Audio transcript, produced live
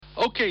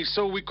Okay,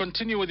 so we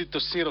continue with the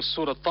Tafseer of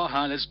Surah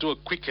Taha. Let's do a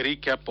quick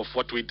recap of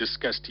what we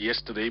discussed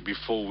yesterday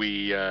before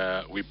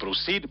we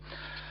proceed.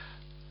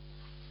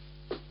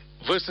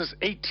 Verses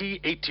 80,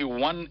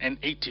 81 and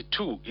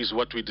 82 is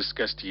what we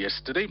discussed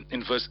yesterday.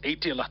 In verse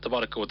 80, Allah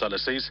Tabaraka wa Ta'ala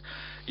says,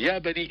 يا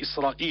بني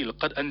إسرائيل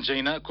قد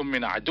أنجيناكم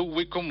من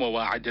عدوكم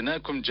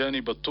وواعدناكم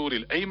جانب الطور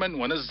الأيمن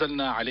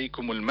ونزلنا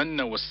عليكم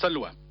المن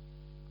والسلوى.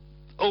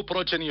 O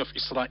progeny of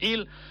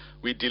Israel,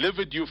 we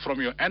delivered you from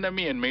your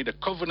enemy and made a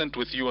covenant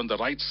with you on the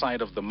right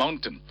side of the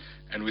mountain.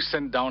 And we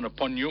sent down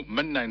upon you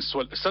manna and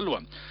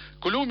salwa.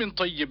 كلوا من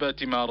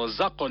طيبات ما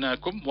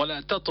رزقناكم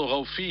ولا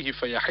تطغوا فيه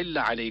فيحل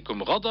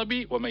عليكم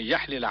غضبي ومن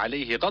يحلل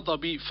عليه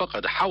غضبي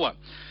فقد حوى.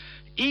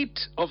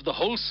 Eat of the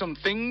wholesome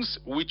things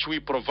which we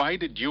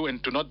provided you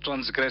and do not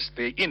transgress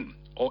therein,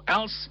 or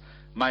else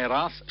my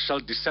wrath shall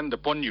descend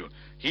upon you.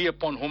 He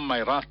upon whom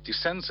my wrath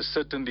descends has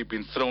certainly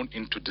been thrown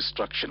into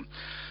destruction.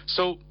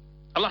 So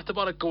Allah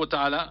Tabaraka wa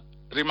Ta'ala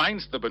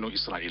reminds the Banu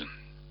Israel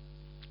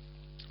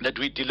that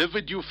we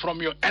delivered you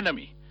from your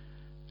enemy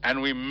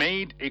and we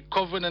made a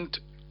covenant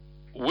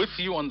with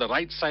you on the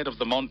right side of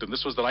the mountain.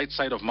 This was the right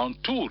side of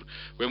Mount Tur,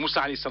 where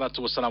Musa alayhi salatu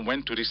wasalam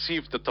went to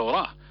receive the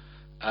Torah.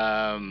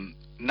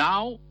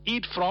 Now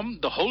eat from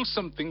the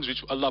wholesome things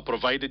which Allah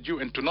provided you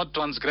and do not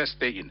transgress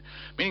therein.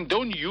 Meaning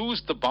don't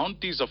use the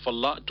bounties of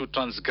Allah to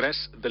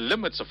transgress the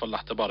limits of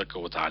Allah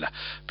Tabaraka wa Ta'ala.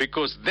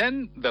 Because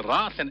then the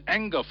wrath and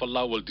anger of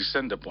Allah will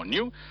descend upon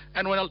you.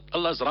 And when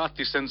Allah's wrath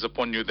descends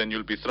upon you, then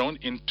you'll be thrown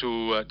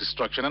into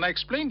destruction. And I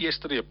explained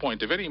yesterday a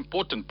point, a very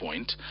important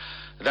point,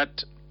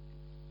 that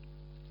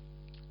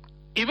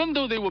even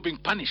though they were being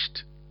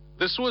punished,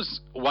 this was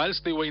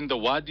whilst they were in the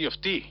Wadi of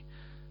Tih.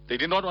 They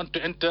did not want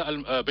to enter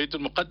Bayt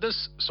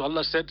al-Muqaddas, so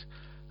Allah said,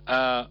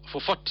 for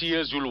 40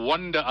 years you'll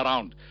wander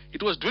around.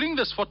 It was during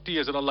this 40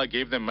 years that Allah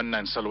gave them manna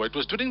and salwa. It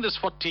was during this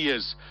 40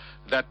 years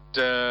that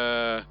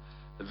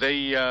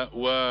they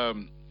were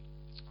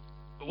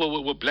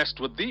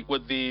blessed with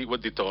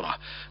the Torah.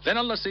 Then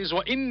Allah says,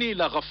 وَإِنِّي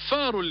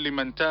لَغَفَّارٌ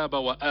لِمَنْ تَابَ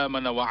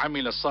وَآمَنَ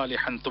وَعَمِلَ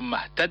صَالِحًا ثُمَّ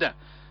اهْتَدَى.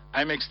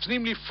 I'm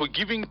extremely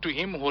forgiving to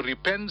him who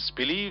repents,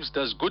 believes,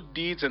 does good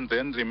deeds, and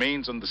then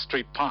remains on the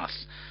straight path.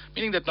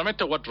 Meaning that no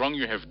matter what wrong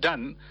you have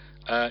done,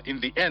 in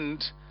the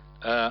end,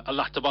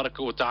 Allah Tabaraka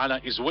wa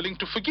Ta'ala is willing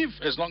to forgive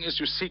as long as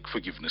you seek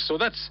forgiveness. So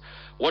that's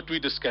what we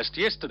discussed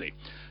yesterday.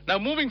 Now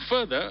moving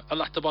further,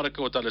 Allah Tabaraka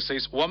wa Ta'ala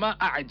says, وَمَا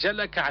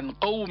أَعْجَلَكَ عَنْ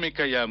قَوْمِكَ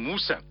يَا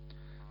مُوسَى.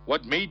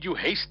 What made you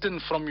hasten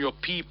from your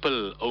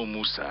people, O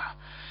Musa?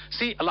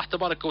 See, Allah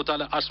Tabaraka wa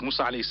Ta'ala asked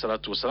Musa alayhi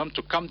salatu wasalam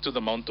to come to the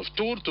Mount of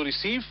Tur to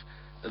receive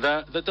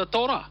the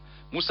Torah.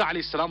 Musa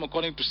alayhi salam,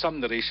 according to some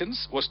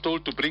narrations, was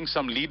told to bring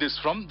some leaders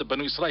from the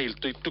Banu Israel.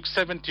 So it took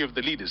 70 of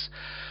the leaders.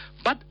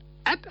 But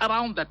at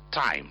around that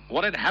time,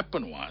 what had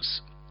happened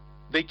was,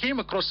 they came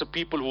across the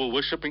people who were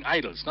worshipping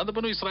idols. Now the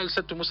Banu Israel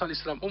said to Musa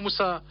alayhi salam, "Oh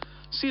Musa,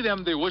 see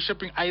them, they're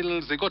worshipping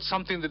idols. They got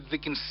something that they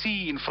can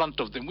see in front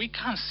of them. We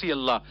can't see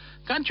Allah.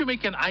 Can't you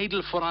make an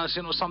idol for us,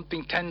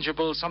 something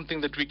tangible,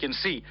 something that we can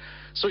see?"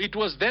 So it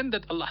was then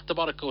that Allah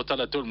Tabaraka wa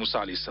Ta'ala told Musa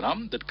alayhi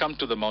salam that come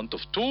to the Mount of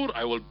Tur,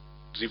 I will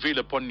reveal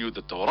upon you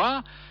the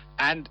Torah,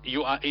 and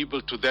you are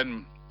able to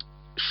then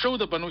show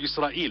the Banu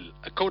Israel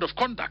a code of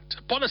conduct,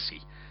 a policy,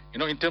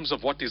 in terms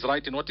of what is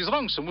right and what is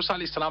wrong. So Musa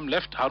alayhi salam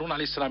left Harun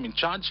alayhi salam in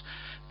charge,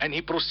 and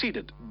he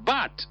proceeded.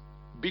 But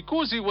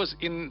because he was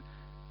in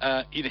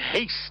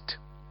haste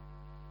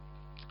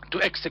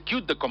to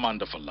execute the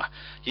command of Allah,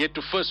 he had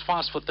to first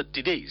fast for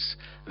 30 days.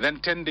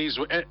 Then 10 days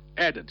were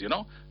added,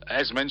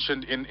 as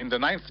mentioned in the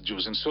 9th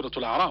juz in Surah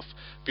Al-A'raf.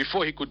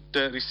 Before he could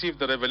receive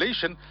the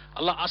revelation,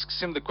 Allah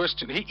asks him the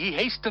question. He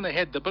hastened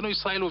ahead. The Banu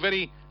Israel were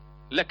very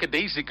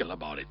lackadaisical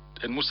about it.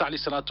 And Musa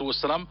alayhi salatu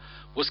wasalam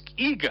was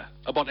eager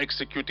about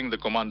executing the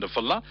command of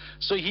Allah.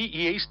 So he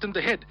hastened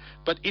ahead.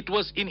 But it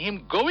was in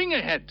him going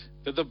ahead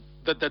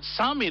that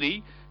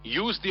Samiri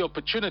used the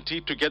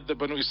opportunity to get the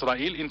Banu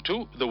Israel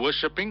into the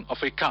worshipping of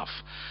a calf.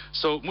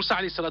 So Musa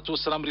alayhi salatu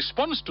wasalam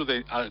responds to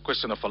the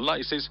question of Allah.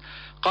 He says,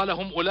 قَالَ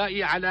هُمْ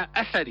أُولَٰئِ عَلَىٰ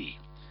أَثَرِي.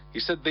 He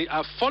said, they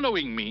are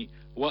following me.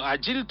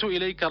 وَأَعْجِلْتُ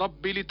إِلَيْكَ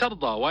رَبِّي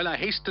لِتَرْضَى. While I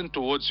hasten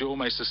towards you, O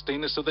my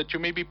sustainer, so that you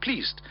may be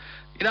pleased.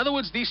 In other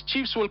words, these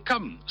chiefs will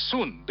come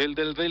soon.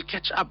 They'll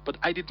catch up. But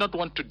I did not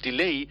want to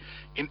delay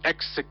in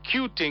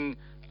executing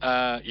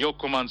your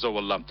commands, O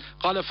Allah.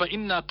 قال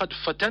فإنا قد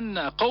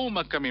فتنا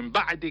قومك من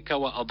بعدك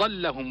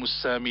وأضلهم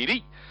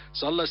السامري.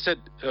 So Allah said,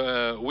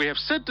 we have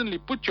certainly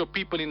put your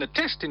people in a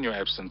test in your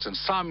absence, and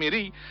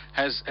Samiri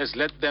has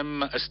led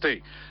them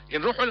astray.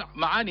 In Ruh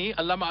al-Ma'ani,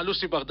 Allama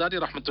Alusi Baghdadi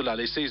rahmatullah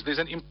alayhi says there's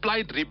an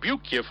implied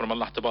rebuke here from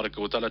Allah Tabaraka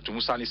wa Ta'ala to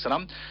Musa alayhi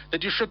salam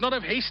that you should not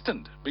have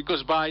hastened,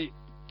 because by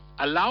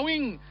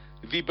allowing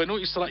the Banu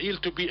Israel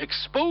to be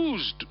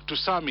exposed to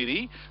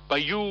Samiri by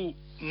you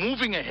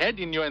moving ahead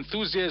in your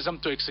enthusiasm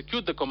to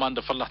execute the command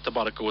of Allah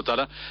Tabaraka wa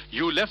Ta'ala.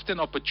 You left an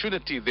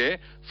opportunity there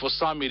for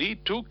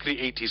Samiri to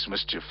create his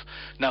mischief.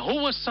 Now,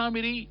 who was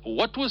Samiri?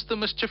 What was the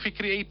mischief he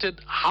created?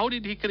 How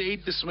did he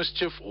create this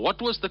mischief?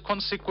 What was the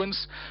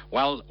consequence?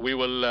 Well, we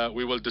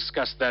will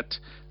discuss that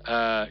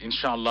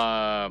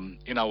inshallah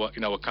in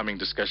our coming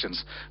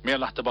discussions. May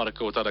Allah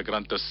Tabaraka wa Ta'ala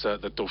grant us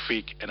the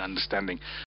tawfiq and understanding.